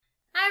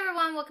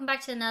everyone. Welcome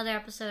back to another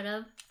episode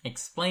of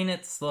Explain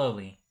It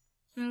Slowly.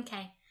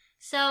 Okay.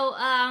 So,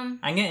 I'm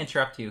going to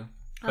interrupt you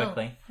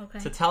quickly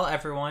to tell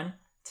everyone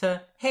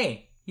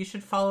hey, you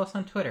should follow us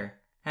on Twitter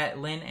at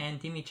Lin and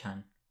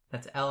Dimichan.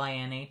 That's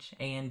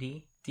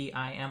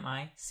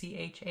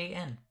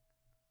LINHANDDIMICHAN.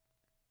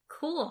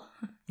 Cool.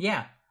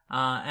 Yeah.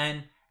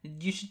 And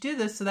you should do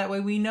this so that way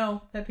we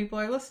know that people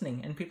are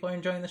listening and people are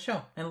enjoying the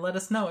show. And let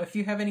us know if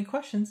you have any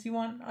questions you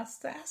want us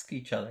to ask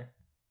each other.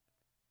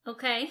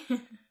 Okay.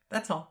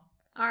 That's all.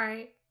 All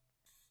right.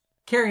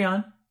 Carry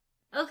on.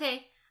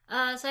 Okay. So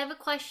I have a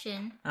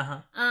question. Uh-huh.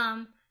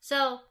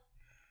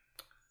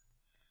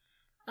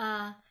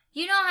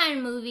 You know how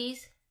in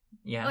movies,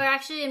 Yeah. or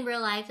actually in real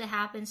life, it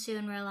happens too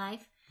in real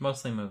life.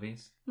 Mostly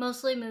movies.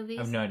 Mostly movies.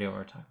 I have no idea what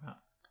we're talking about.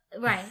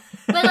 Right.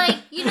 But, like,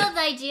 you know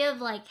the idea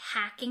of, like,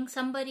 hacking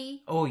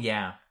somebody? Oh,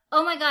 yeah.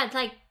 Oh, my God.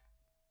 Like,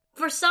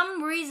 for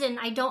some reason,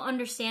 I don't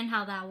understand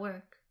how that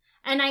works.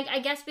 And I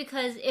guess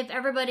because if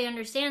everybody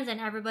understands,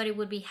 then everybody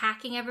would be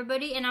hacking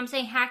everybody. And I'm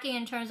saying hacking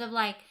in terms of,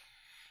 like,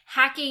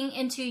 hacking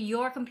into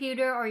your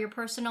computer or your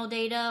personal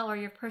data or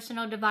your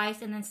personal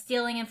device and then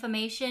stealing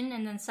information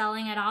and then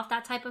selling it off,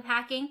 that type of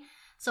hacking.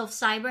 So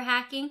cyber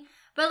hacking.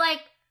 But,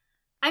 like,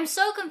 I'm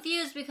so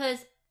confused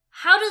because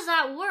how does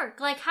that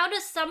work? Like, how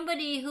does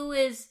somebody who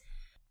is,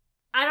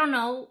 I don't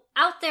know,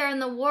 out there in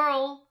the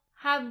world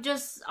have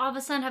just all of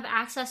a sudden have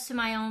access to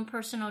my own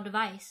personal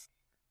device?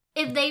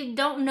 If they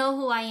don't know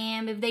who I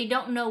am, if they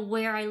don't know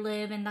where I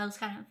live and those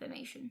kind of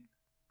information.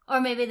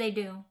 Or maybe they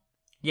do.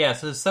 Yeah,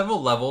 so there's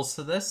several levels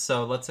to this,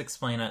 so let's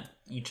explain at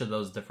each of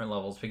those different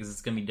levels because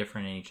it's going to be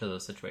different in each of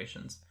those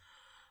situations.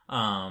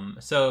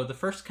 So the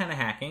first kind of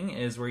hacking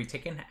is where you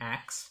take an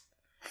axe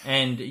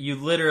and you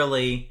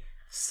literally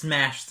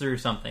smash through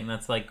something.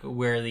 That's like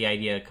where the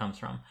idea comes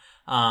from.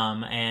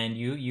 And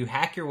you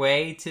hack your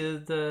way to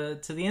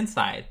the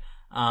inside.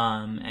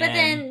 But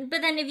then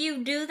if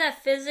you do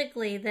that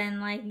physically, then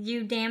like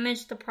you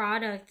damage the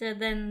product,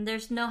 then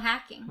there's no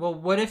hacking. Well,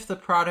 what if the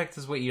product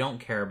is what you don't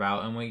care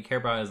about, and what you care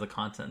about is the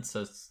content?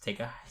 So take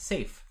a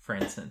safe, for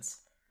instance.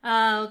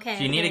 Oh, okay.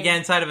 If you need to get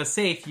inside of a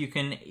safe, you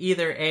can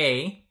either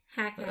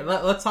hack it.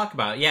 Let's talk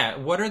about it. Yeah,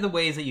 what are the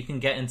ways that you can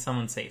get in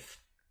someone's safe?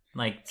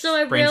 Like, so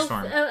a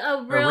brainstorm.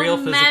 real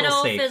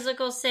metal safe.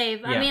 physical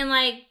safe. Yeah. I mean,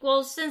 like,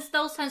 well, since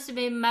those tends to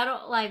be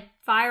metal, like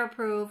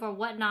fireproof or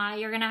whatnot,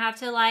 you're gonna have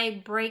to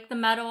like break the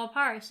metal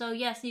apart. So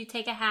yes, you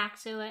take a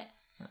hack to it,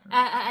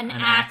 an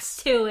axe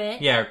to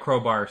it. Yeah, or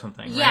crowbar or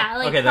something. Right? Yeah,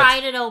 like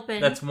pried it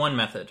open. That's one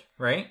method,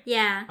 right?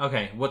 Yeah.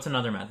 Okay, what's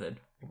another method?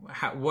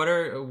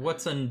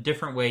 What's a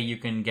different way you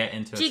can get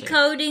into a safe?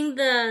 Decoding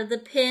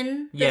the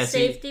pin, the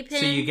safety pin.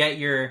 So you get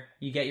your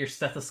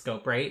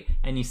stethoscope, right,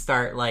 and you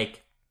start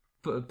like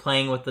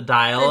playing with the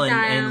dial,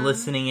 and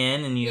listening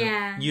in, and you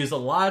use a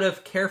lot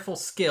of careful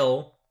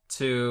skill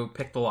to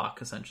pick the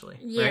lock, essentially.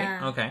 Yeah.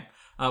 Right? Okay.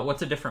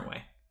 What's a different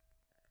way?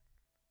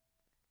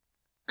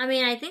 I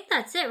mean, I think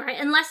that's it, right?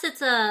 Unless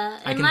it's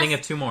I can think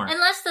of two more.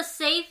 Unless the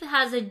safe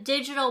has a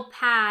digital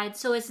pad,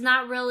 so it's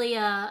not really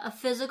a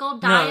physical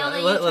dial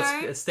that you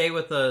turn. Let's stay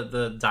with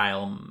the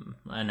dial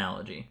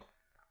analogy.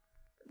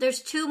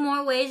 There's two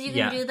more ways you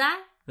can do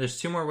that?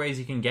 There's two more ways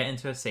you can get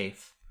into a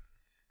safe.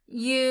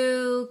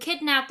 You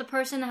kidnap the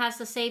person that has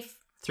the safe.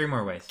 Three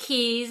more ways.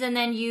 Keys, and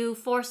then you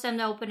force them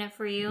to open it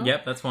for you.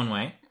 Yep, that's one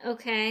way.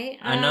 Okay.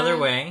 Another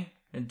way.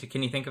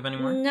 Can you think of any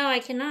more? No, I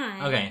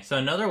cannot. Okay, so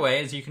another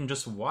way is you can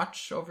just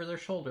watch over their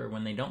shoulder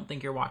when they don't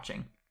think you're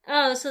watching.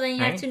 Oh, so then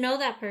you have to know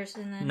that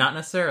person then. Not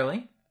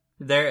necessarily.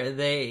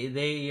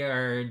 They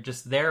are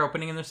just there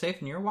opening in their safe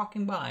and you're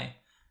walking by,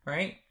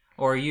 right?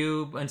 Or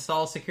you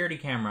install a security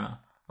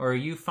camera, or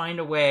you find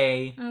a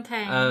way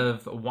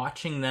of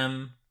watching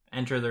them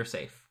enter their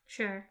safe.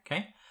 Sure.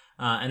 Okay?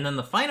 And then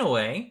the final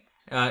way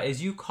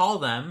is you call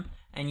them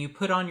and you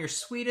put on your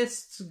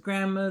sweetest,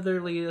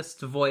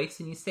 grandmotherliest voice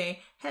and you say,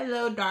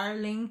 "Hello,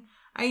 darling.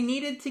 I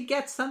needed to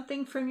get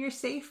something from your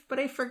safe, but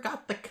I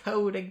forgot the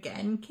code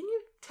again. Can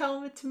you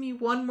tell it to me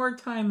one more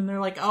time?" And they're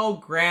like, "Oh,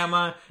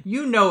 Grandma,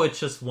 you know it's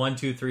just 1,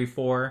 2, 3,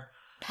 4.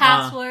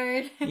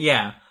 Password.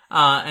 Yeah.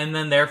 And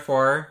then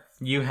therefore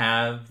you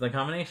have the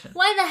combination.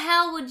 Why the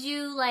hell would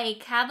you,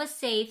 like, have a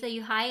safe that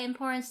you hide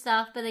important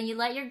stuff, but then you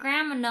let your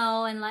grandma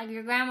know, and, like,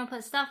 your grandma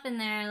put stuff in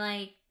there,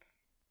 like...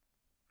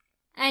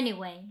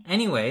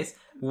 Anyways,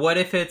 what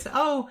if it's,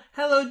 "Oh,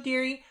 hello,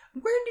 dearie.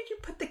 Where did you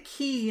put the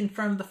key in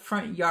front of the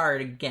front yard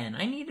again?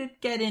 I need to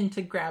get in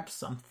to grab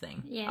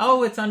something." Yeah.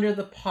 "Oh, it's under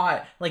the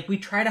pot." Like, we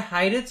try to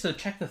hide it, so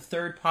check the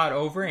third pot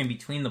over in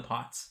between the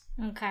pots.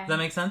 Okay. Does that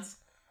make sense?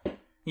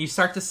 You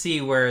start to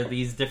see where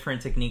these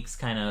different techniques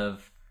kind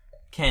of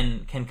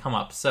can come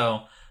up.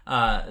 So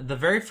the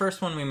very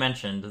first one we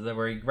mentioned,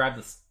 where you grab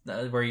this,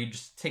 where you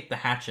just take the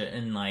hatchet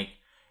and like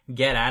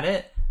get at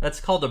it,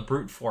 that's called a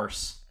brute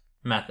force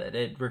method.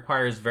 It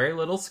requires very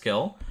little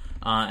skill,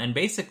 and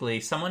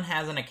basically someone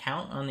has an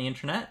account on the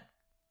internet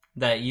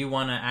that you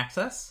want to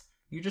access,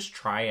 you just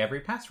try every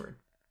password,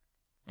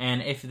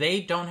 and if they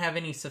don't have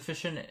any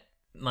sufficient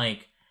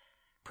like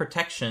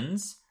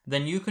protections,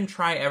 then you can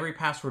try every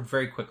password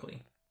very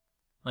quickly.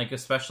 Like,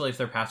 especially if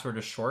their password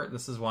is short.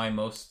 This is why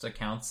most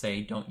accounts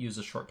say don't use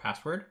a short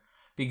password.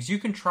 Because you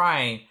can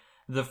try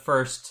the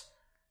first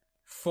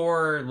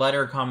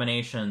 4-letter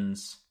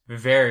combinations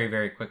very,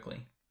 very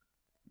quickly.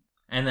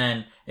 And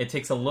then it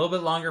takes a little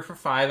bit longer for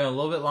 5 and a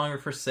little bit longer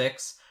for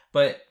 6.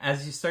 But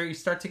as you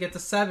start to get to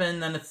 7,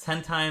 then it's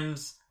 10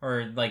 times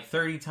or like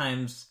 30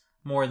 times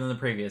more than the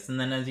previous. And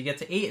then as you get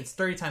to 8, it's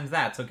 30 times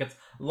that. So it gets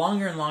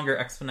longer and longer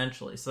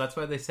exponentially. So that's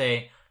why they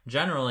say,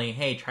 generally,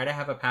 hey, try to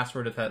have a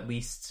password with at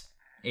least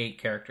 8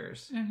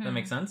 characters. Mm-hmm. That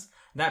makes sense?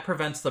 That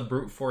prevents the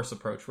brute force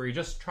approach where you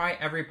just try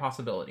every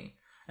possibility.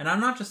 And I'm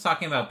not just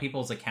talking about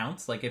people's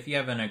accounts. Like, if you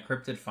have an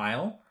encrypted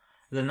file,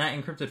 then that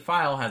encrypted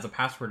file has a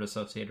password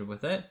associated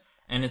with it.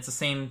 And it's the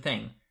same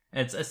thing.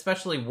 It's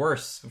especially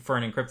worse for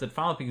an encrypted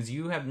file because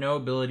you have no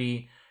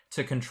ability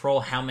to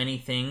control how many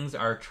things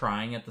are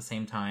trying at the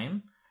same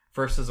time.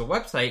 Versus a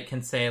website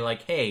can say,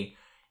 like, hey,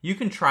 you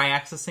can try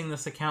accessing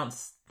this account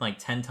like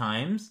 10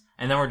 times,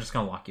 and then we're just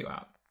going to lock you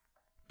out.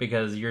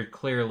 Because you're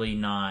clearly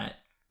not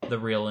the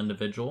real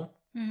individual.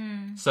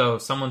 Mm-hmm. So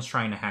someone's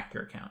trying to hack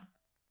your account.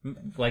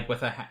 Like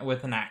with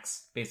an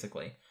axe,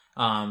 basically.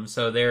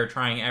 So they're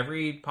trying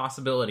every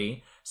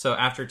possibility. So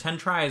after 10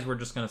 tries, we're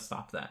just going to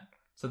stop that.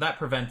 So that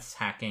prevents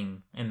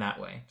hacking in that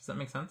way. Does that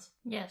make sense?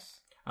 Yes.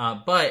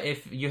 But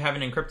if you have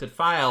an encrypted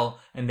file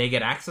and they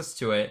get access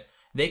to it,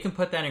 they can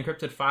put that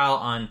encrypted file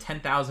on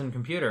 10,000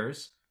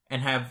 computers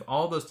and have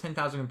all those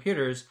 10,000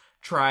 computers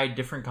try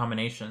different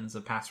combinations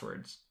of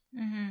passwords.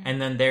 Mm-hmm.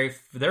 And then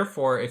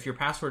therefore, if your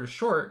password is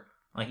short,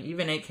 like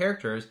even 8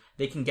 characters,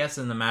 they can guess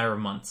in a matter of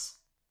months.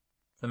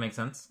 Does that make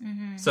sense?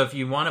 Mm-hmm. So if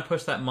you want to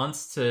push that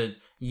months to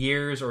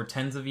years or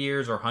tens of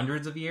years or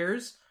hundreds of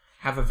years,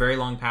 have a very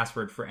long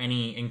password for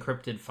any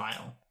encrypted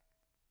file.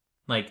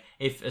 Like,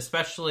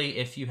 especially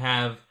if you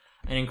have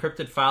an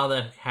encrypted file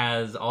that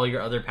has all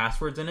your other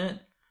passwords in it,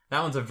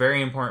 that one's a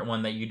very important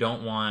one that you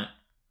don't want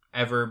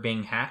ever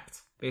being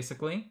hacked,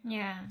 basically.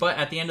 Yeah. But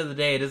at the end of the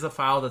day, it is a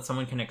file that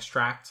someone can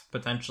extract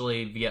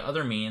potentially via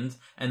other means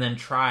and then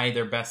try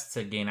their best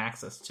to gain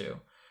access to.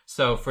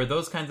 So for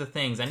those kinds of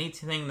things,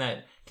 anything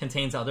that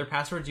contains other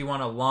passwords, you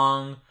want a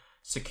long,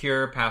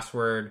 secure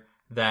password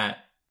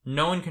that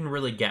no one can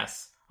really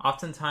guess.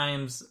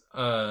 Oftentimes,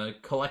 a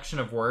collection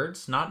of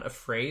words, not a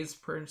phrase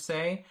per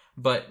se,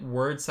 but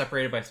words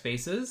separated by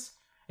spaces,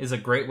 is a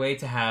great way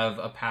to have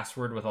a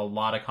password with a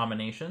lot of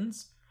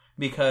combinations.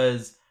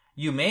 Because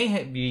you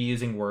may be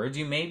using words,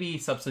 you may be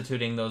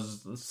substituting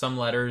some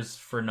letters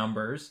for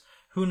numbers.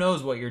 Who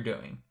knows what you're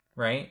doing,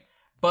 right?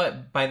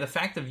 But by the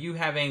fact of you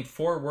having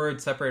 4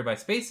 words separated by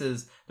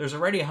spaces, there's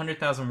already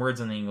 100,000 words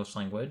in the English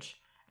language.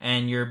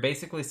 And you're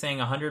basically saying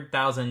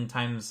 100,000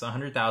 times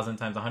 100,000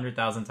 times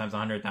 100,000 times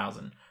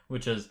 100,000,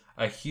 which is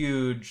a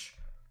huge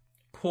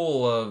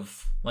pool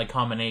of like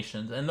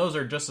combinations. And those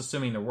are just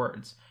assuming the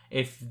words.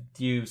 If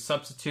you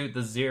substitute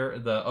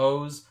the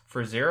O's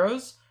for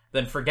zeros,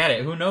 then forget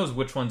it. Who knows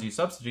which ones you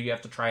substitute? You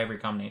have to try every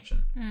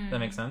combination. That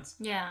makes sense?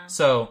 Yeah.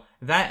 So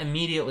that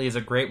immediately is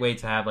a great way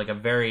to have like a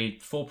very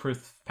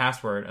foolproof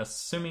password,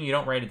 assuming you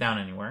don't write it down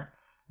anywhere,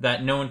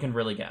 that no one can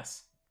really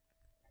guess.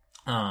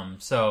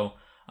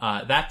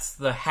 That's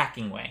the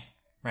hacking way,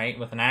 right?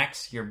 With an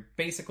axe, you're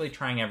basically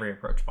trying every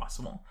approach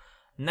possible.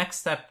 Next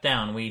step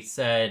down, we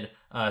said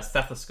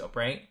stethoscope,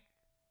 right?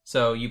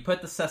 So you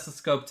put the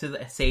stethoscope to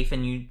the safe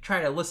and you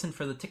try to listen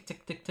for the tick,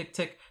 tick, tick, tick,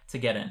 tick to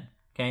get in,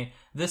 okay?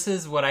 This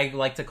is what I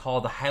like to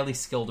call the highly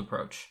skilled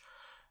approach.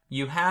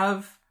 You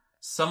have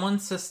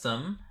someone's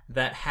system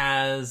that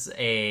has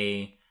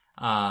a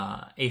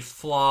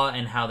flaw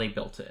in how they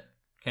built it,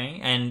 okay?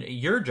 And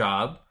your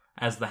job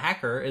as the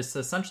hacker is to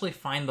essentially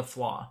find the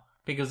flaw.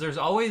 Because there's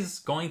always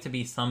going to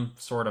be some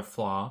sort of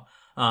flaw,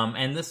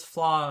 and this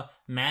flaw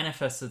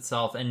manifests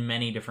itself in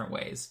many different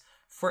ways.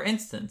 For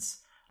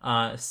instance,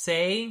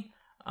 say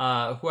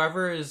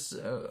whoever is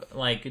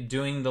like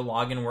doing the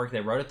login work, they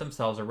wrote it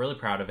themselves, are really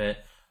proud of it,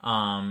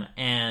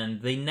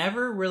 and they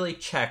never really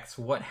checked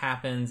what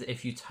happens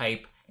if you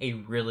type a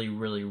really,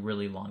 really,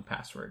 really long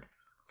password.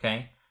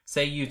 Okay?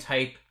 Say you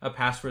type a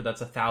password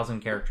that's 1,000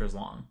 characters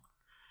long.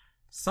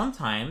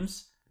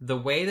 Sometimes the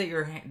way that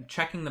you're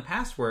checking the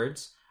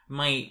passwords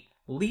might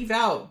leave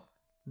out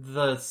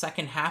the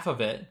second half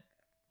of it,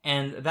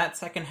 and that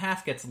second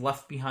half gets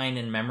left behind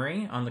in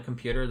memory on the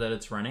computer that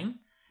it's running,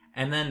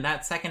 and then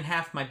that second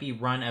half might be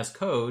run as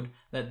code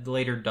that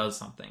later does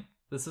something.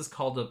 This is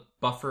called a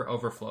buffer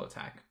overflow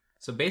attack.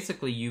 So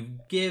basically, you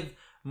give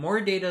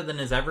more data than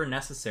is ever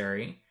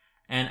necessary,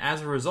 and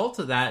as a result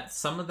of that,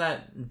 some of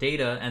that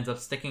data ends up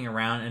sticking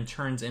around and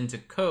turns into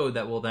code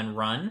that will then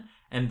run,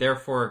 and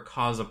therefore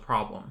cause a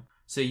problem.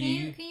 So Can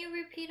you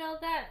repeat all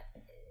that?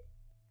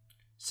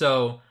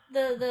 So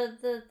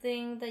the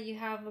thing that you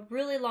have a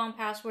really long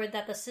password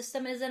that the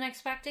system isn't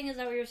expecting, is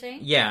that what you're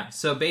saying? Yeah.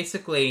 So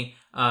basically,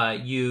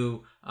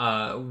 you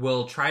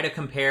will try to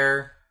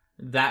compare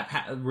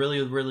that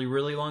really, really,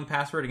 really long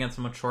password against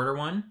a much shorter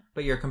one,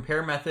 but your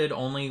compare method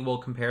only will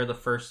compare the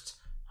first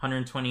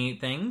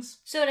 128 things.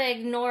 So it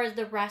ignores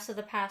the rest of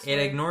the password. It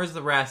ignores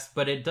the rest,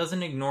 but it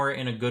doesn't ignore it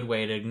in a good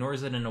way. It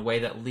ignores it in a way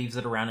that leaves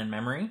it around in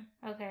memory.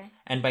 Okay.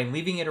 And by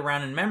leaving it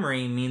around in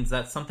memory means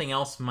that something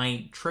else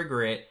might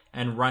trigger it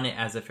and run it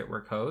as if it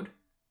were code.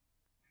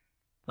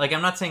 Like,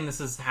 I'm not saying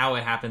this is how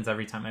it happens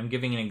every time. I'm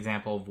giving an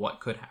example of what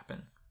could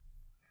happen.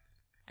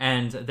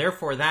 And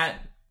therefore,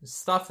 that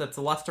stuff that's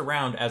left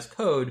around as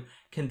code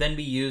can then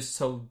be used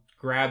to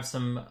grab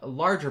some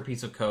larger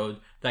piece of code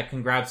that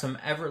can grab some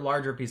ever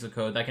larger piece of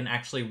code that can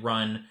actually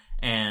run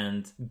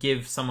and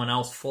give someone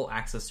else full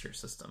access to your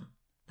system.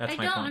 That's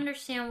my point. I don't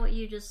understand what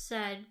you just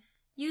said.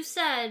 You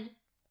said,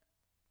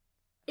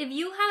 if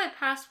you have a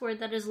password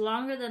that is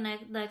longer than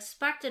the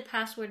expected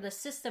password the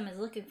system is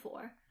looking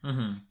for,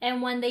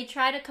 and when they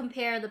try to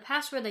compare the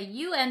password that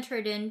you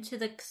entered in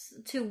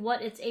to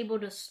what it's able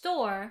to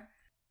store,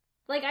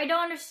 like, I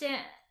don't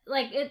understand.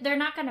 Like, they're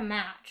not going to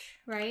match,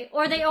 right?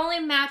 Or they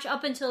only match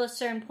up until a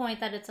certain point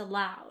that it's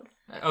allowed.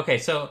 Okay,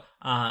 so...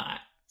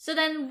 So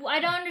then I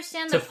don't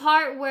understand the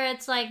part where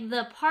it's like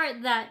the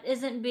part that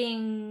isn't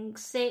being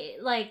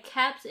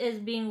kept is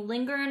being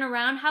lingering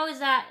around. How is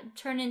that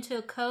turned into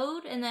a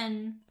code and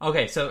then...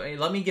 Okay, so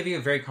let me give you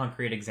a very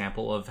concrete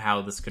example of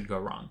how this could go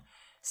wrong.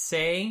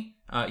 Say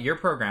your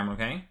program,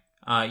 okay?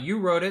 You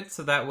wrote it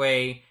so that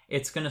way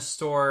it's going to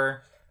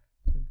store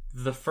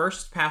the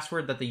first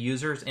password that the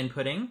user is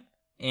inputting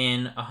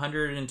in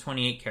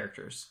 128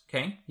 characters,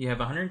 okay? You have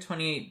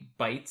 128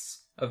 bytes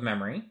of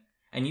memory,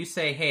 and you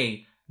say,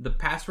 hey, the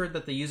password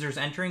that the user is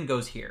entering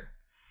goes here.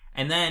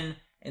 And then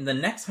in the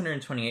next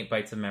 128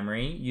 bytes of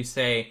memory, you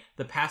say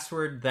the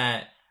password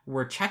that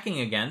we're checking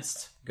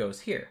against goes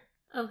here.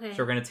 Okay. So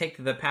we're going to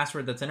take the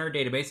password that's in our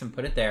database and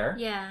put it there.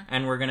 Yeah.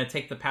 And we're going to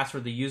take the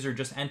password the user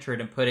just entered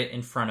and put it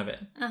in front of it.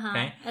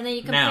 Okay? And then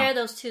you compare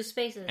those two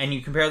spaces. And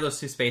you compare those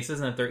two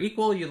spaces, and if they're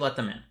equal, you let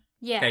them in.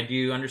 Yeah. Okay, do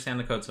you understand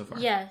the code so far?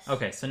 Yes.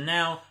 Okay, so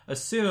now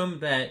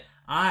assume that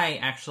I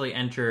actually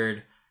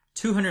entered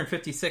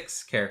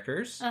 256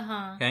 characters.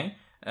 Okay?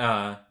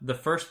 The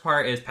first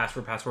part is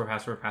password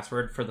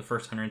for the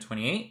first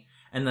 128.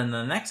 And then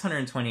the next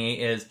 128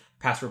 is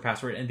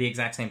password, and the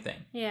exact same thing.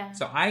 Yeah.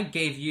 So I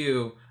gave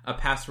you a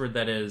password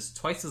that is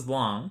twice as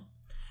long,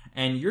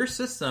 and your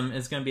system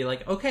is going to be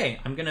like, okay,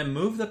 I'm going to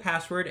move the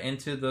password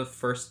into the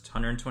first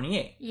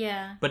 128.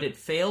 Yeah. But it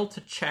failed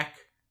to check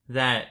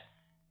that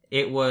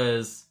it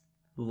was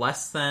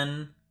less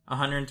than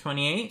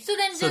 128. So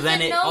then does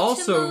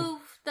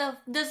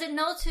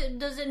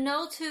it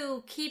know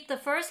to keep the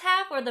first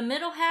half or the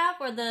middle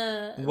half or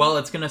the... Well,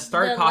 it's going to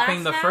start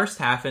copying the first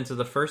half into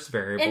the first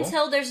variable.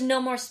 Until there's no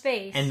more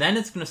space. And then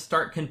it's going to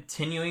start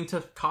continuing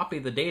to copy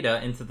the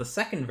data into the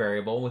second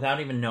variable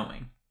without even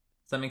knowing.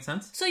 Does that make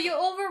sense? So you're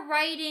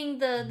overwriting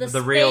the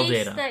space real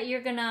data that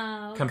you're going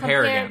to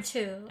compare it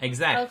to.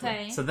 Exactly.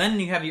 Okay. So then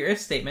you have your if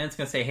statement. It's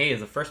going to say, hey, is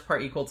the first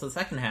part equal to the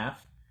second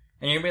half?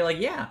 And you're going to be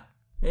like, yeah,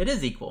 it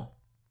is equal.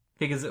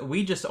 Because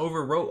we just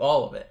overwrote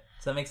all of it.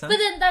 Does that make sense? But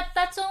then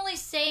that's only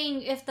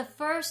saying if the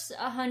first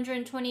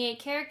 128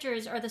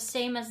 characters are the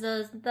same as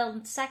the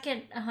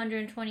second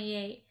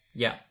 128.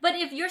 Yeah. But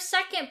if your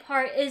second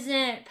part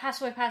isn't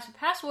password,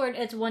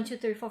 it's 1, 2,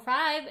 3, 4,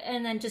 5,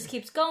 and then just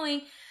keeps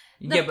going.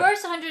 The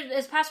first 100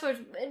 is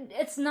password.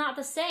 It's not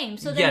the same.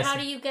 So then how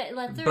do you get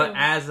let through? But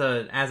as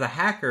a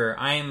hacker,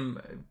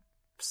 I'm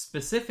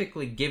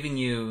specifically giving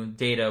you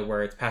data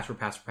where it's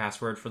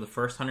password for the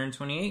first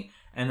 128,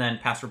 and then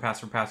password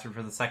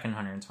for the second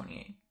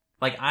 128.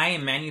 Like, I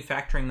am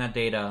manufacturing that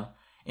data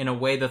in a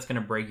way that's going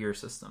to break your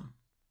system.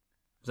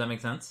 Does that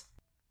make sense?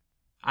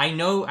 I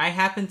know, I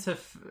happen to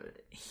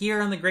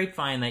hear on the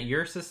grapevine that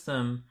your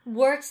system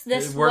works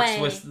this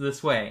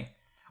way.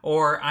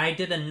 Or I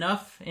did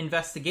enough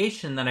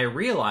investigation that I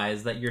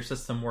realized that your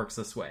system works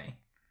this way.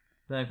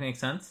 Does that make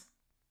sense?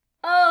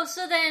 Oh,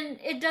 so then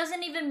it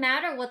doesn't even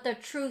matter what the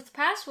truth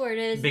password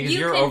is. Because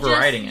you're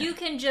overriding it. You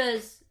can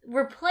just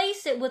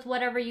replace it with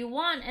whatever you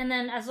want, and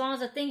then as long as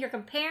the thing you're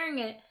comparing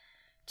it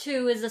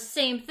to is the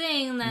same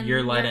thing, then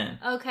you're let in.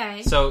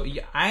 Okay. So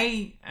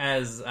I,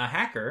 as a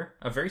hacker,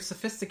 a very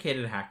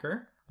sophisticated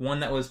hacker, one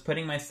that was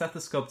putting my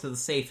stethoscope to the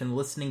safe and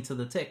listening to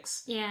the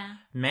ticks,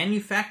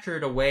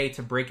 manufactured a way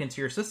to break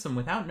into your system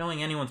without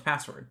knowing anyone's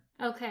password.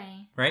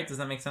 Okay. Right? Does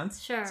that make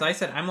sense? Sure. So I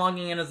said, I'm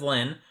logging in as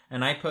Lynn,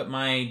 and I put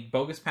my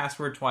bogus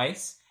password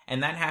twice,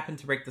 and that happened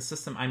to break the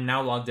system. I'm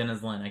now logged in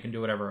as Lynn. I can do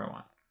whatever I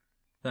want.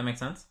 Does that make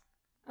sense?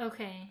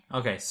 Okay.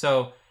 Okay,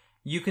 so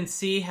you can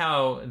see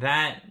how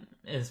that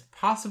is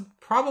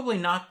probably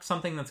not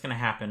something that's going to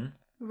happen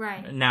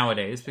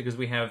nowadays, because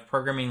we have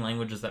programming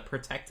languages that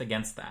protect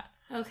against that.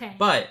 Okay.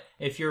 But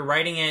if you're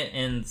writing it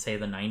in, say,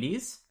 the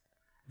 90s,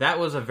 that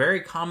was a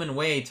very common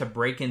way to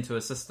break into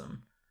a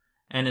system.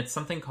 And it's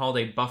something called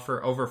a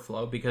buffer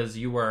overflow, because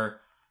you were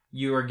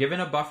given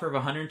a buffer of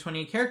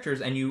 128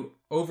 characters and you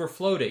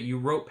overflowed it. You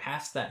wrote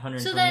past that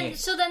 128.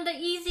 So then the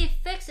easy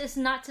fix is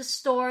not to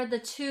store the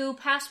two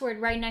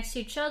password right next to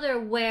each other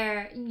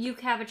where you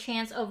have a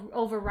chance of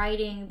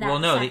overwriting that. Well,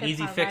 no, the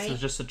easy fix is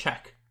just to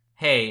check.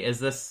 Hey, is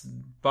this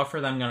buffer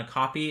that I'm going to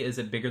copy, is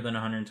it bigger than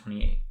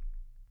 128?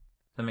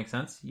 Does that make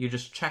sense? You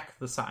just check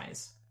the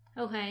size.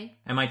 Okay.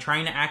 Am I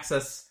trying to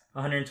access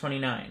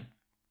 129?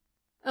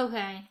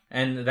 Okay.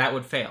 And that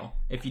would fail.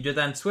 If you do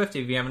that in Swift,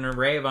 if you have an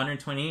array of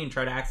 120 and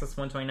try to access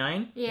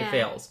 129, it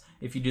fails.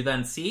 If you do that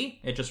in C,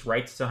 it just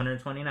writes to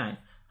 129,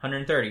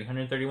 130,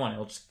 131.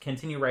 It'll just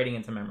continue writing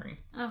into memory.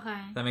 Okay.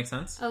 Does that make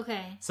sense?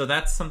 Okay. So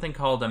that's something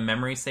called a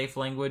memory safe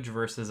language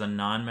versus a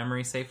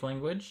non-memory safe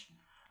language.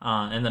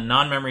 And the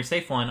non-memory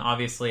safe one,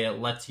 obviously, it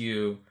lets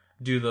you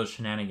do those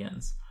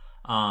shenanigans.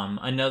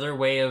 Another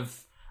way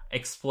of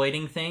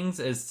exploiting things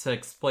is to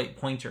exploit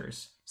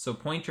pointers. So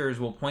pointers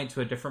will point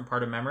to a different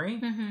part of memory.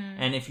 Mm-hmm.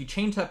 And if you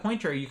change that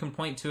pointer, you can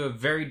point to a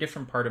very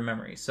different part of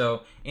memory.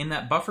 So in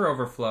that buffer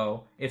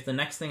overflow, if the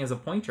next thing is a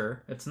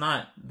pointer, it's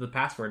not the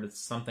password, it's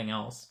something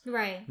else.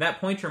 Right. That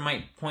pointer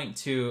might point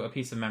to a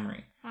piece of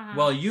memory. Uh-huh.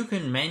 Well, you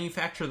can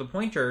manufacture the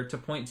pointer to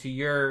point to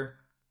your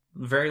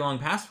very long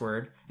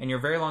password, and your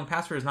very long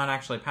password is not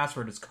actually a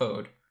password, it's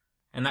code.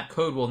 And that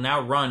code will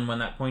now run when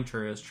that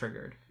pointer is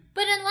triggered.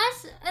 But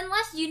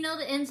unless you know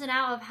the ins and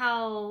out of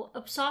how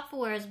a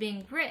software is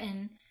being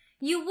written,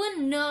 you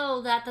wouldn't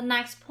know that the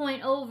next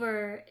point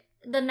over,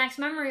 the next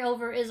memory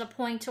over is a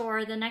pointer,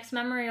 or the next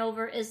memory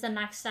over is the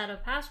next set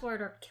of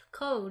password or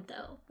code,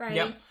 though, right?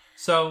 Yep.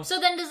 So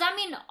then does that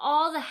mean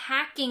all the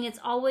hacking is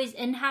always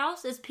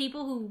in-house? Is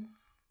people who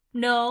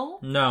know?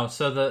 No.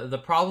 So the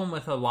problem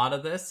with a lot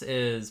of this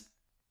is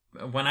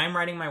when I'm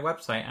writing my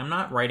website, I'm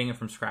not writing it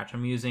from scratch.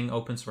 I'm using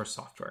open source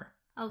software,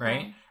 Okay.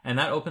 right? And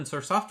that open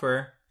source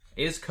software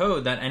is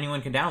code that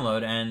anyone can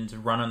download and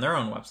run on their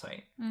own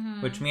website.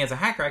 Mm-hmm. Which me as a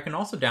hacker, I can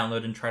also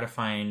download and try to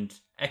find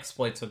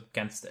exploits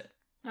against it.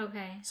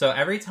 Okay. So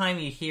every time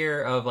you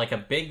hear of like a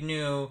big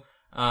new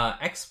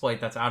exploit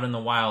that's out in the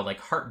wild,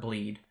 like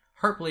Heartbleed.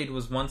 Heartbleed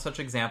was one such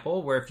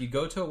example where if you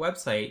go to a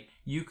website,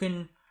 you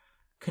can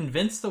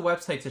convince the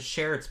website to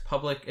share its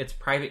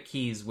private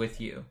keys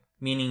with you.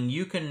 Meaning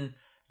you can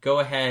go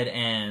ahead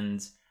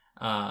and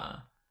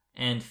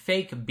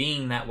fake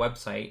being that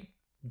website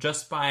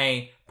just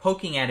by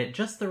poking at it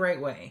just the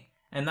right way.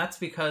 And that's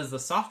because the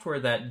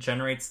software that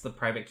generates the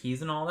private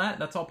keys and all that,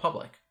 that's all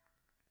public.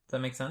 Does that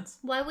make sense?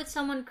 Why would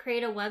someone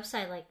create a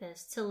website like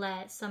this to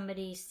let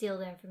somebody steal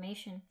their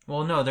information?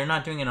 Well, no, they're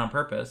not doing it on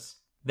purpose.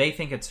 They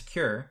think it's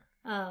secure.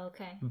 Oh,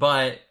 okay.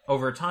 But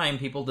over time,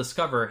 people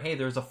discover, hey,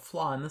 there's a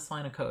flaw in this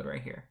line of code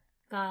right here.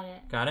 Got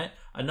it. Got it?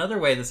 Another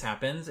way this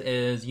happens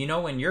is,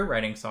 when you're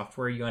writing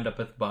software, you end up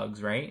with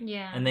bugs, right?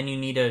 Yeah. And then you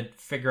need to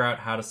figure out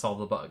how to solve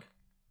the bug,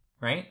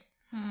 right?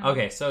 Hmm.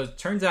 Okay, so it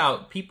turns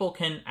out people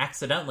can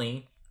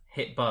accidentally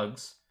hit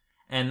bugs,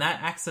 and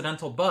that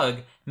accidental bug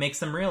makes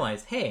them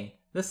realize, hey,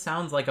 this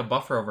sounds like a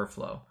buffer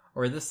overflow,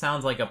 or this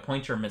sounds like a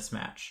pointer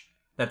mismatch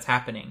that's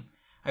happening.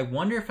 I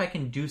wonder if I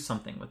can do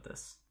something with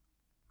this.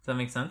 Does that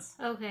make sense?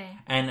 Okay.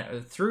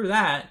 And through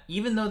that,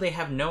 even though they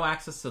have no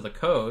access to the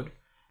code,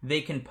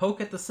 they can poke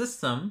at the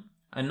system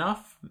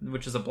enough,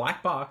 which is a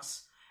black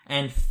box,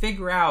 and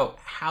figure out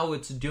how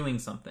it's doing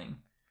something.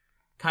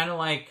 Kind of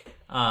like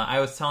I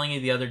was telling you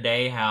the other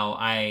day how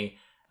I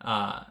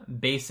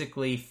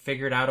basically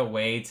figured out a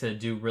way to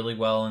do really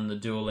well in the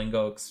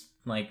Duolingo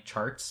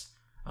charts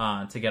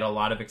to get a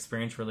lot of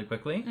experience really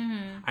quickly.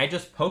 Mm-hmm. I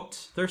just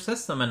poked their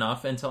system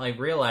enough until I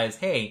realized,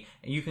 hey,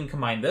 you can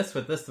combine this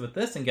with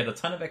this and get a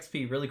ton of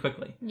XP really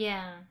quickly.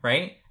 Yeah.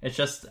 Right? It's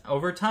just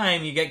over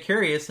time you get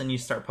curious and you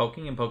start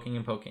poking and poking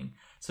and poking.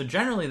 So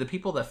generally the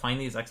people that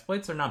find these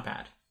exploits are not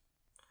bad.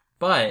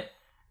 But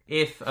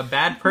if a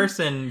bad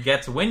person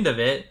gets wind of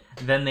it,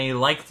 then they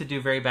like to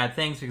do very bad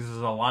things because there's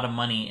a lot of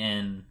money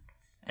in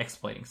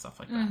exploiting stuff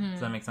like that. Mm-hmm. Does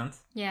that make sense?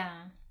 Yeah.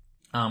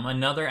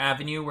 Another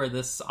avenue where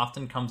this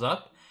often comes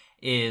up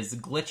is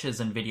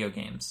glitches in video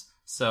games.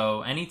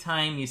 So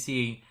anytime you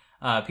see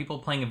people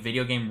playing a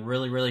video game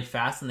really, really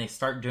fast and they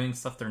start doing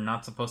stuff they're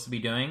not supposed to be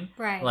doing,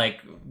 Right.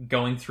 like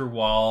going through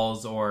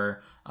walls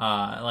or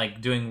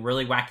doing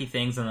really wacky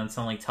things and then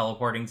suddenly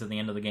teleporting to the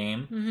end of the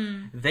game,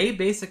 Mm-hmm. they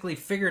basically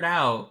figured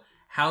out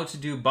how to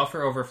do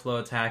buffer overflow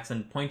attacks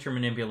and pointer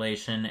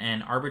manipulation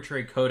and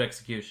arbitrary code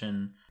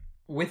execution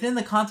within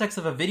the context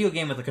of a video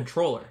game with a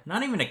controller,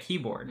 not even a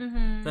keyboard.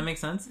 Mm-hmm. Does that make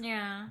sense?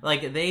 Yeah.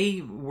 Like,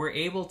 they were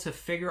able to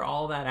figure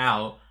all that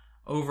out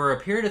over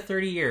a period of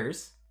 30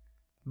 years,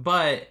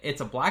 but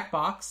it's a black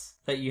box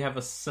that you have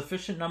a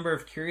sufficient number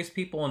of curious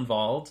people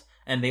involved,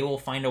 and they will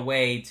find a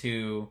way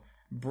to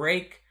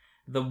break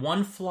the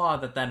one flaw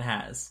that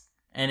has.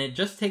 And it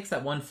just takes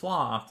that one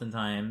flaw,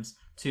 oftentimes,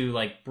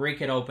 to, break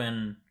it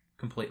open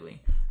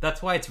completely.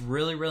 That's why it's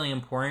really, really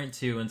important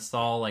to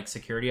install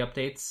security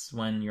updates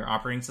when your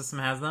operating system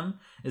has them,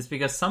 is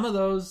because some of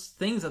those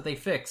things that they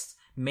fixed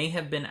may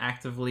have been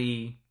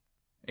actively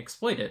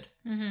exploited.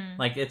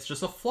 Mm-hmm. It's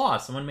just a flaw.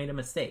 Someone made a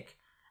mistake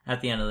at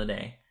the end of the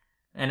day.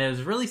 And it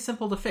was really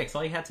simple to fix.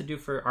 All you had to do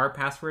for our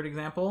password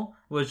example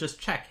was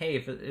just check, hey,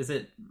 is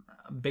it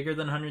bigger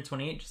than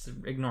 128? Just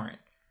ignore it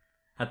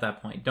at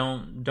that point.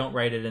 Don't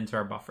write it into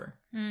our buffer.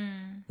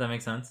 Does that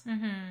make sense?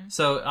 Mm-hmm.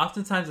 So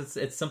oftentimes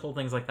it's simple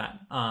things like that.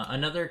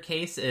 Another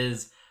case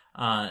is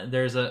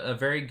there's a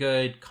very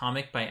good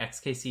comic by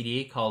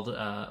XKCD called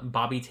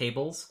Bobby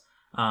Tables.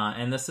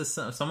 And this is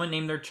someone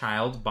named their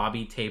child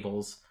Bobby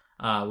Tables,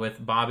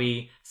 with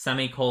Bobby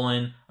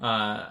semicolon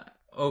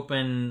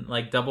open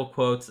like double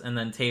quotes and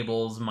then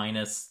tables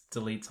minus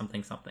delete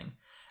something something.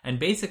 And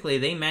basically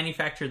they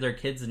manufactured their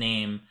kid's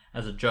name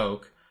as a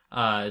joke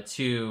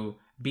to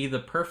be the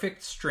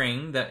perfect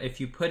string that if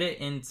you put it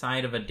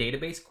inside of a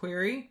database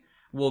query,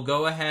 will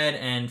go ahead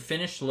and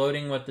finish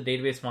loading what the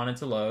database wanted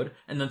to load,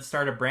 and then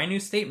start a brand new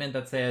statement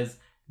that says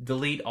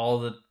delete all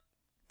the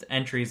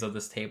entries of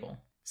this table.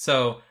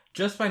 So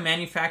just by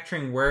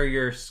manufacturing where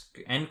your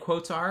end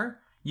quotes are,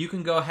 you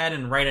can go ahead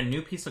and write a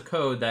new piece of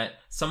code that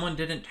someone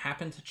didn't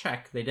happen to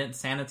check. They didn't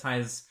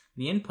sanitize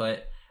the input,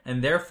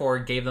 and therefore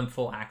gave them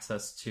full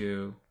access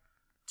to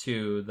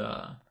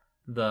the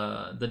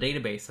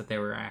database that they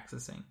were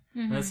accessing.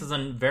 And this is a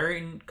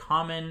very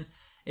common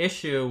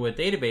issue with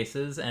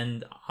databases,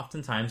 and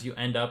oftentimes you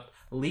end up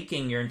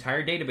leaking your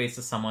entire database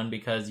to someone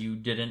because you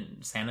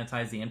didn't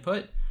sanitize the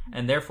input,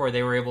 and therefore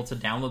they were able to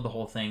download the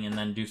whole thing and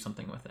then do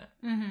something with it,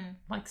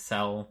 like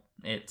sell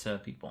it to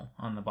people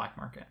on the black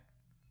market.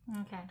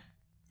 Okay.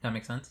 That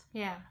makes sense?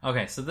 Yeah.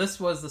 Okay, so this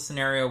was the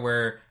scenario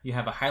where you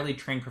have a highly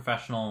trained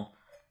professional,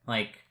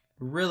 like,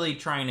 really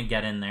trying to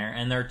get in there.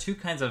 And there are two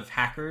kinds of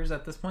hackers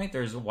at this point.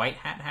 There's white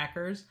hat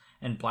hackers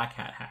and black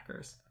hat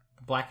hackers.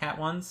 The black hat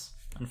ones,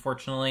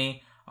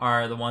 unfortunately,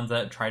 are the ones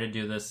that try to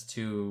do this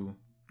to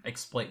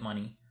exploit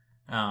money.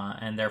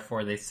 And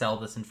therefore they sell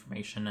this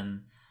information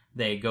and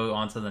they go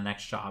on to the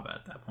next job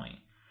at that point.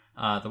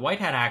 The white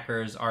hat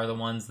hackers are the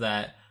ones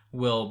that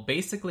will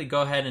basically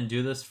go ahead and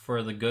do this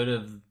for the good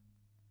of,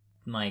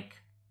 like,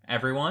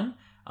 everyone.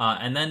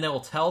 And then they'll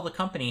tell the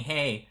company,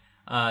 hey,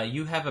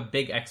 you have a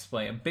big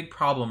exploit, a big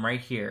problem right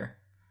here.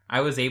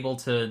 I was able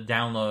to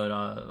download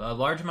a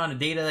large amount of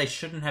data I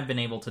shouldn't have been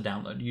able to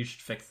download. You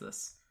should fix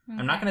this. Okay.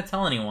 I'm not going to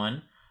tell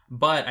anyone,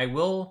 but I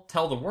will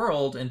tell the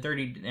world in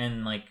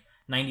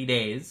 90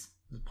 days.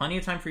 There's plenty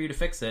of time for you to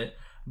fix it.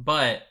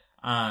 But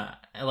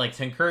like,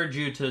 to encourage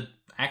you to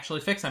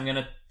actually fix it, I'm going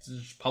to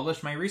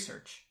publish my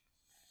research.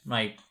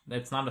 Like,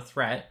 it's not a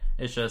threat.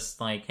 It's just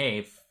like,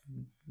 hey,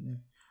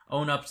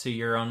 own up to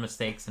your own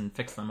mistakes and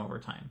fix them over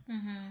time.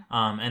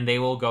 And they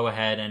will go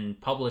ahead and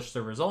publish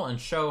the result and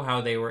show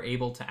how they were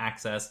able to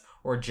access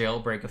or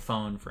jailbreak a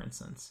phone, for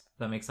instance. Does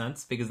that make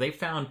sense? Because they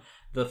found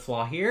the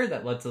flaw here,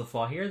 that led to the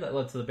flaw here, that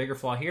led to the bigger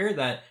flaw here,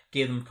 that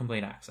gave them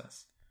complete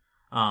access.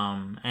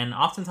 And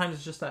oftentimes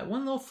it's just that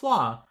one little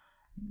flaw.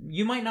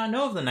 You might not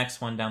know of the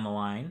next one down the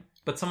line,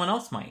 but someone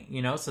else might,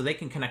 so they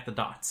can connect the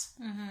dots.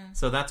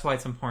 So that's why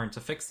it's important to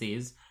fix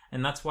these.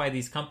 And that's why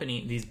these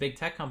big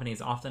tech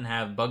companies often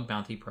have bug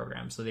bounty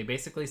programs. So they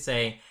basically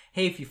say,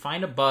 hey, if you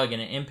find a bug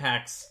and it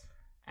impacts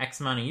X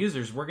amount of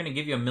users, we're going to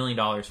give you $1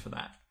 million for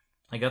that.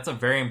 Like, that's a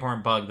very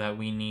important bug that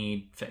we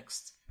need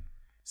fixed.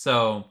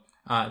 So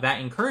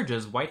that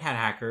encourages white hat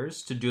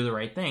hackers to do the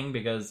right thing,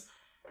 because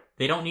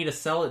they don't need to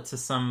sell it to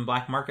some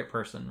black market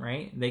person,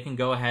 right? They can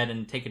go ahead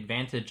and take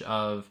advantage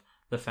of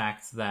the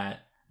fact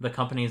that the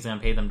company is going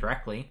to pay them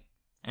directly,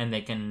 and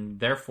they can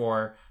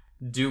therefore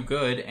do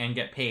good and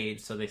get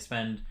paid. So they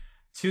spend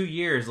 2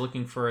 years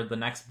looking for the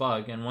next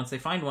bug, and once they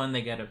find one,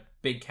 they get a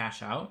big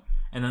cash out,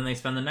 and then they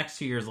spend the next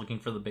 2 years looking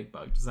for the big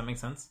bug. Does that make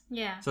sense?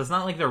 Yeah. So it's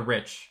not like they're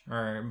rich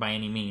or by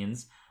any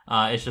means.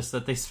 It's just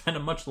that they spend a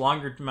much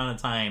longer amount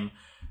of time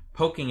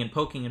poking and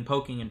poking and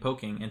poking and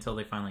poking until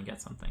they finally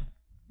get something.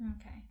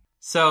 Okay.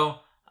 So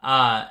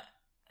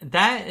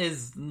that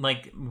is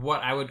like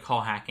what I would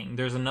call hacking.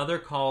 There's another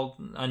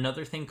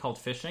thing called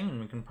phishing,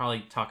 and we can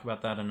probably talk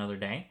about that another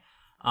day.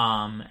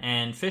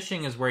 And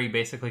phishing is where you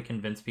basically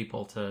convince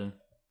people to,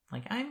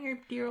 like, I'm your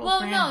dear old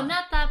grandma. Well, no,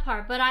 not that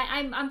part. But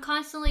I'm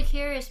constantly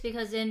curious,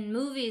 because in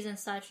movies and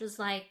such, it's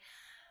like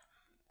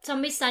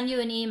somebody send you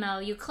an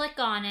email, you click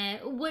on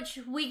it, which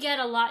we get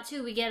a lot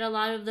too. We get a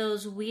lot of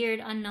those weird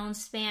unknown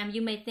spam.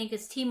 You may think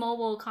it's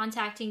T-Mobile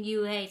contacting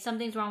you, hey,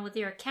 something's wrong with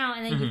your account,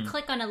 and then you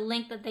click on a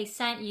link that they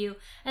sent you,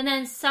 and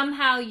then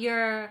somehow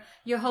your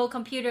whole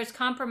computer is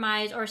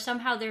compromised, or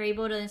somehow they're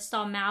able to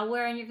install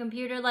malware on your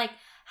computer. Like,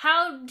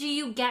 how do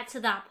you get to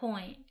that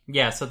point?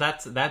 Yeah, so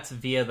that's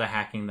via the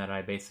hacking that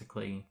I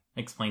basically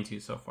explained to you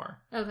so far.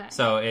 Okay.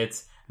 So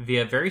it's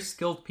via very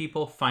skilled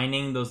people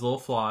finding those little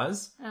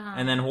flaws,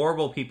 and then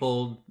horrible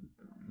people,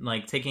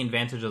 like, taking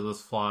advantage of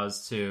those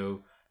flaws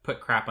to put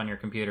crap on your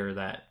computer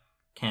that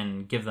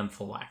can give them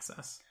full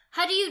access.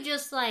 How do you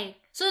just, like...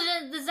 So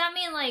does that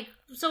mean, like...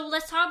 So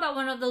let's talk about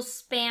one of those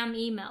spam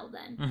email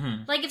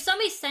then. Like, if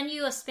somebody send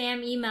you a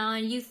spam email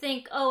and you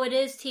think, oh, it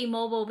is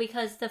T-Mobile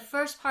because the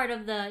first part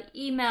of the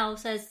email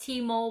says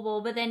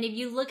T-Mobile, but then if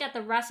you look at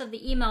the rest of the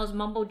emails,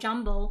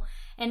 mumbo-jumbo,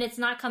 and it's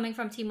not coming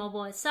from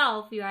T-Mobile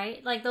itself,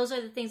 right? Like, those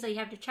are the things that you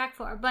have to check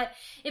for. But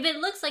if it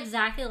looks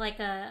exactly like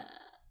a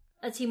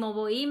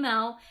T-Mobile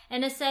email,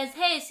 and it says,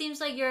 hey, it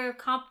seems like your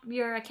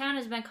account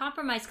has been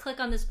compromised, click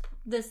on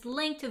this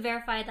link to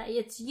verify that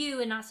it's you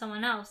and not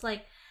someone else.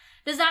 Like,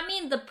 does that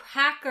mean the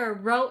hacker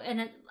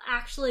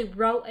actually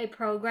wrote a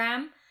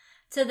program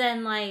to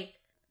then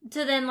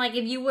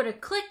if you were to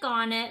click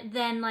on it,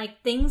 then,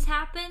 like, things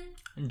happen?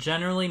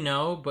 Generally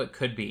no, but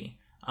could be.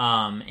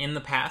 In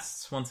the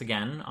past, once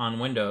again, on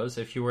Windows,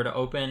 if you were to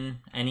open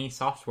any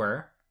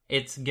software,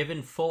 it's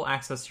given full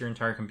access to your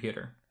entire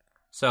computer.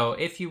 So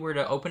if you were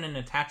to open an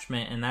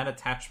attachment and that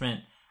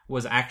attachment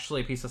was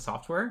actually a piece of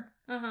software,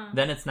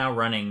 then it's now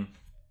running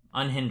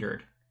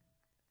unhindered.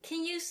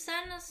 Can you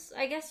send us,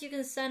 I guess you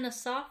can send a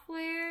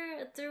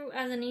software through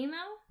as an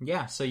email?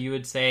 Yeah, so you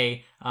would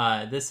say,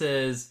 this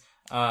is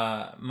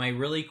my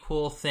really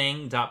cool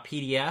thing.pdf.exe.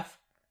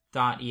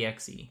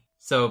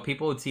 So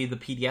people would see the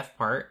PDF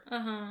part,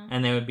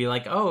 and they would be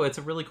like, oh, it's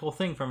a really cool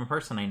thing from a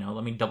person I know.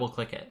 Let me double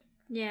click it.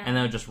 Yeah. And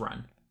then it would just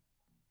run.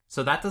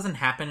 So that doesn't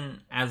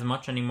happen as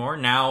much anymore.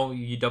 Now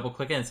you double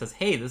click it and it says,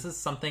 hey, this is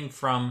something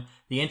from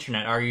the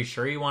internet. Are you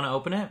sure you want to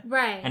open it?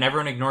 Right. And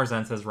everyone ignores that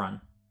and says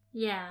run.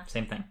 Yeah.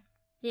 Same thing.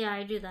 Yeah,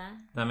 I do that.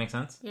 That makes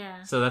sense?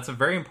 Yeah. So that's a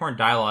very important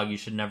dialogue you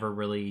should never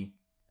really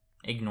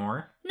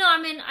ignore. No,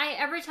 I mean,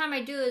 every time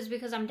I do is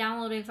because I'm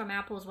downloading from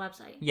Apple's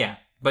website. Yeah,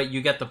 but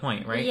you get the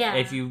point, right? Yeah.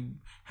 If you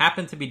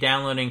happen to be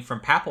downloading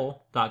from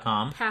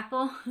Papple.com,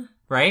 Papple?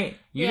 right?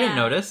 You Yeah. didn't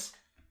notice.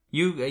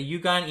 You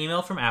got an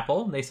email from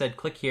Apple. They said,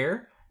 click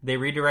here. They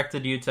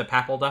redirected you to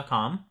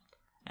Papple.com,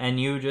 and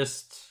you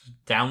just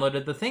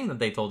downloaded the thing that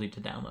they told you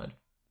to download.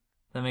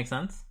 That makes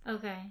sense?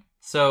 Okay.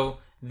 So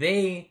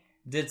they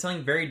did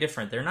something very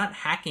different. They're not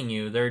hacking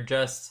you. They're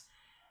just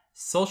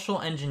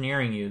social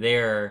engineering you.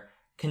 They're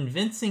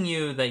convincing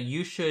you that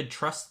you should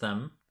trust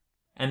them,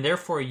 and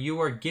therefore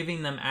you are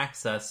giving them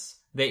access,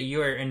 that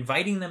you are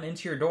inviting them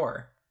into your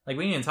door. Like,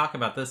 we didn't talk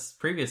about this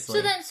previously.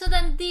 So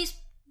then these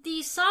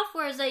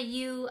softwares that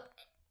you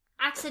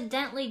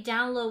accidentally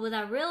download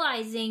without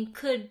realizing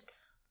could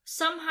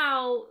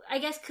somehow, I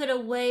guess, could a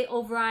way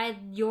override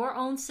your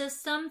own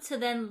system to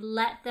then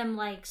let them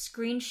like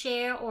screen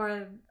share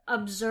or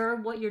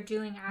observe what you're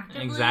doing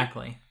actively?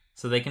 Exactly.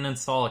 So they can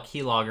install a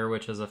keylogger,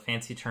 which is a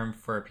fancy term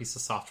for a piece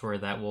of software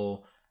that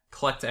will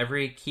collect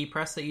every key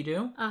press that you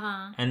do.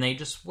 And they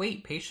just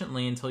wait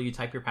patiently until you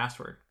type your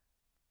password.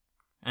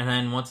 And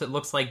then once it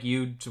looks like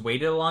you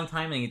waited a long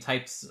time and you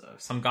typed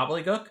some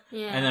gobbledygook,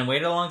 and then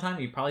waited a long time,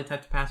 you probably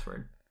typed the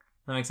password.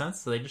 That makes sense?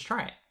 So they just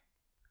try it.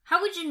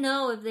 How would you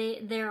know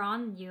if they're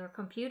on your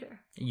computer?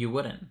 You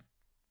wouldn't.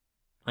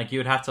 Like, you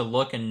would have to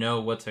look and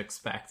know what to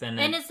expect. And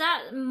is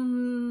that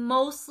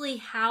mostly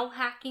how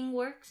hacking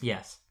works?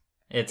 Yes.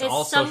 It's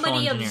all social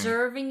somebody engineering.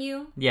 observing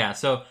you? Yeah,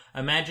 so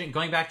imagine,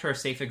 going back to our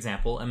safe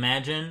example,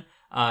 imagine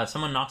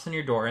someone knocks on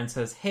your door and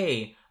says,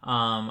 hey,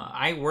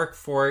 I work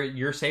for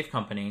your safe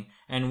company,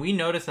 and we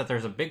noticed that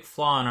there's a big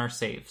flaw in our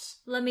safes.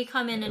 Let me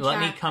come in and Let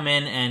me come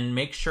in and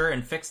make sure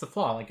and fix the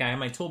flaw. Like, I have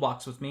my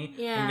toolbox with me.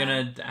 Yeah. I'm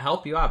going to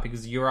help you out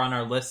because you're on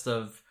our list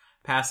of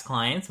past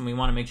clients, and we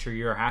want to make sure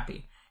you're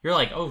happy. You're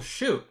like, oh,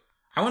 shoot.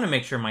 I want to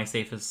make sure my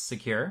safe is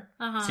secure.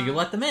 So you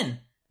let them in.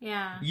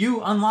 Yeah.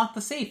 You unlock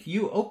the safe.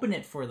 You open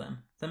it for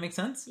them. Does that make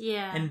sense?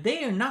 Yeah. And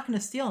they are not going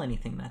to steal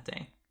anything that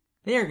day.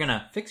 They are going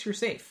to fix your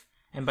safe.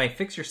 And by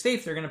fix your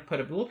safe, they're going to put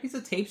a little piece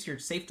of tape so your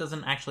safe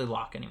doesn't actually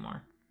lock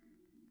anymore.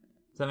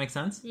 Does that make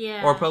sense?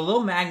 Yeah. Or put a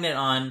little magnet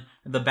on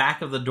the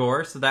back of the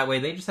door so that way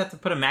they just have to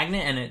put a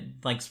magnet and it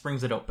like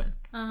springs it open.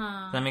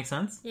 Does that make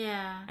sense?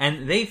 Yeah.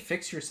 And they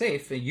fix your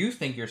safe. You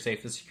think your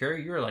safe is secure.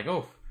 You're like,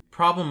 oh,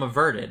 problem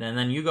averted. And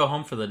then you go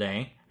home for the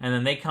day. And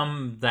then they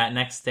come that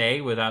next day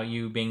without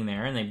you being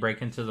there and they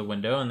break into the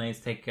window and they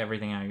take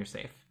everything out of your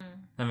safe.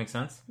 That makes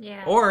sense?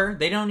 Yeah. Or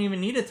they don't even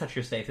need to touch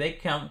your safe. They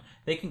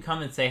can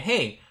come and say,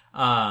 hey,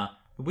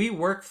 we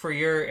work for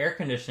your air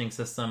conditioning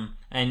system,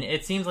 and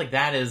it seems like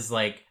that is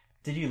like,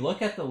 did you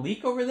look at the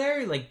leak over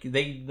there? Like,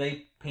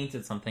 they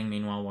painted something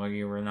meanwhile while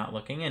you were not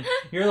looking, and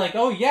you're like,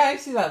 oh yeah, I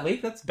see that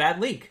leak. That's a bad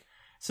leak.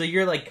 So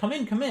you're like, come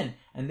in,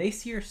 and they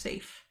see your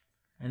safe,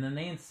 and then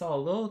they install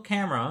a little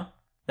camera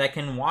that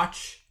can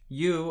watch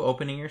you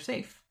opening your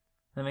safe.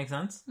 That makes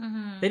sense?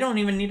 They don't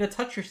even need to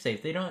touch your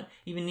safe. They don't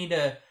even need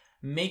to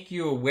make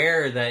you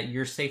aware that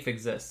your safe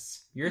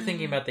exists. You're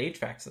thinking about the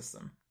HVAC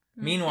system.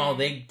 Meanwhile,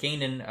 they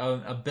gained an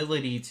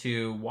ability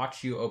to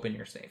watch you open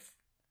your safe.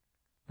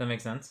 That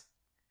makes sense?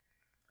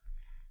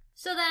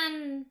 So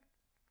then,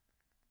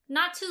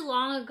 not too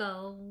long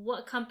ago,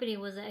 what company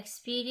was it?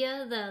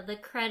 Expedia? The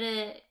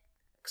credit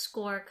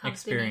score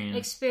company?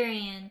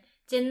 Experian.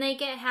 Didn't they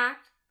get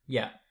hacked?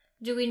 Yeah.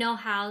 Do we know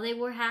how they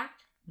were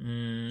hacked?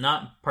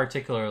 Not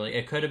particularly.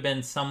 It could have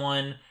been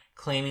someone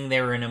claiming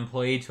they were an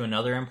employee to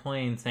another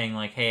employee and saying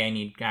like, hey, I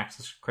need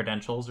access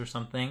credentials or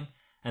something.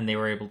 And they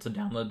were able to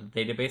download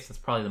the database. That's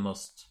probably the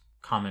most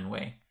common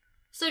way.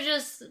 So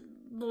just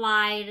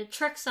lie to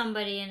trick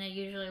somebody and it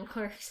usually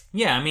works.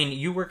 Yeah, I mean,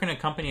 you work in a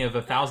company of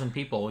 1,000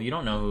 people. You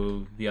don't know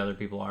who the other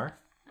people are.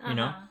 You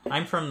know?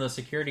 I'm from the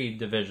security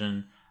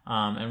division,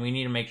 and we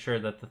need to make sure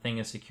that the thing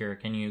is secure.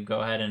 Can you go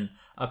ahead and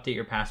update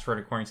your password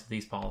according to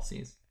these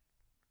policies?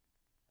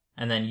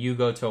 And then you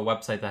go to a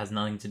website that has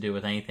nothing to do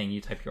with anything.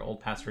 You type your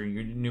old password,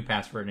 your new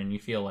password, and you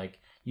feel like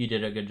you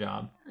did a good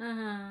job.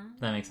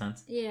 Does that make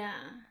sense? Yeah.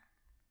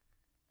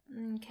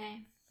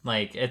 Okay.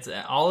 Like, it's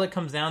all it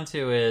comes down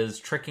to is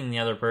tricking the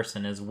other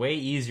person is way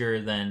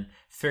easier than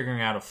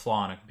figuring out a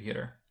flaw in a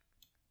computer.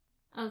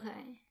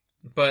 Okay.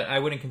 But I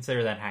wouldn't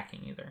consider that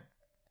hacking either.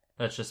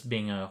 That's just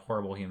being a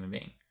horrible human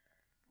being.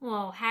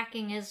 Well,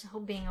 hacking is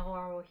being a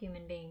horrible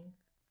human being.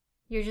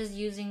 You're just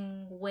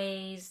using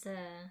ways to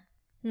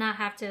not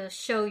have to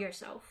show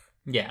yourself.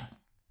 Yeah.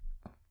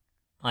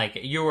 Like,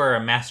 you were a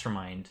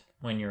mastermind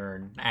when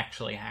you're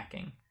actually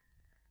hacking.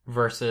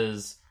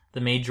 Versus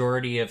the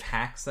majority of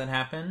hacks that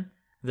happen,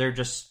 they're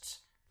just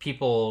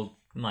people,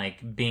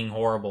 like, being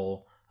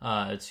horrible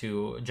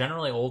to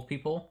generally old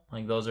people.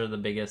 Like, those are the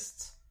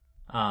biggest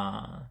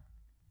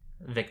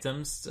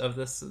victims of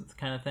this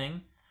kind of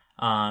thing.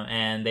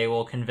 And they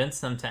will convince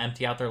them to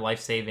empty out their life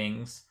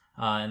savings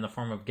in the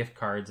form of gift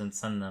cards and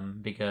send them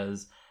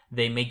because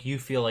they make you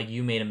feel like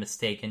you made a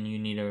mistake and you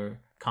need to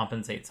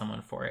compensate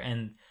someone for it.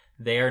 And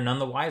they are none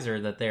the wiser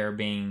that they are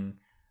being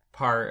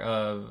part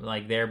of,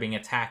 like, they're being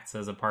attacked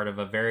as a part of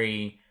a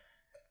very,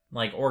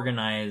 like,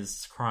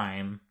 organized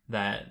crime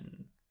that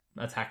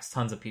attacks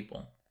tons of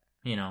people,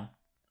 you know?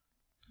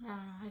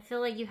 I feel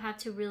like you have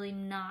to really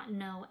not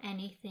know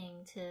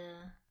anything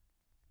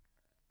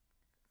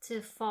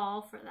to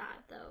fall for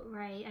that, though,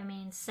 right? I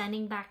mean,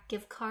 sending back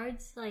gift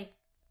cards, like,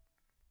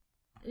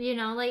 you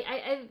know, like,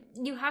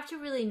 you have to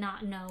really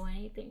not know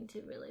anything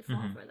to really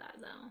fall for that,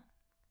 though.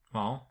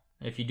 Well,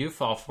 if you do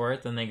fall for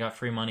it, then they got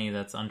free money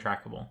that's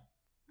untrackable.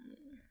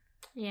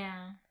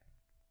 Yeah.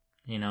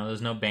 You know,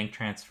 there's no bank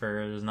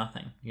transfer, there's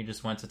nothing. You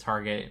just went to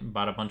Target,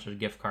 bought a bunch of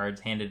gift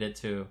cards, handed it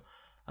to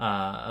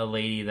a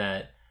lady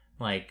that,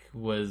 like,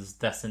 was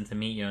destined to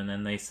meet you, and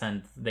then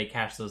they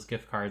cash those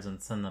gift cards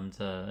and send them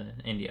to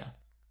India.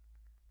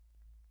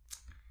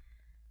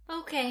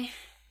 Okay.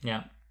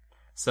 Yeah.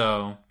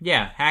 So,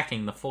 yeah,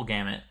 hacking, the full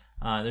gamut.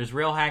 There's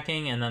real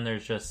hacking, and then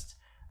there's just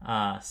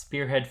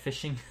spearhead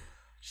phishing,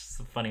 which is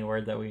a funny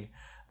word that we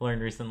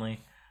learned recently.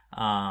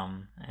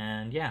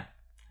 And yeah,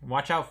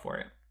 watch out for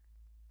it.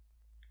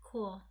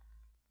 Cool.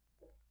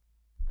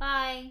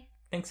 Bye.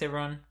 Thanks,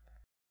 everyone.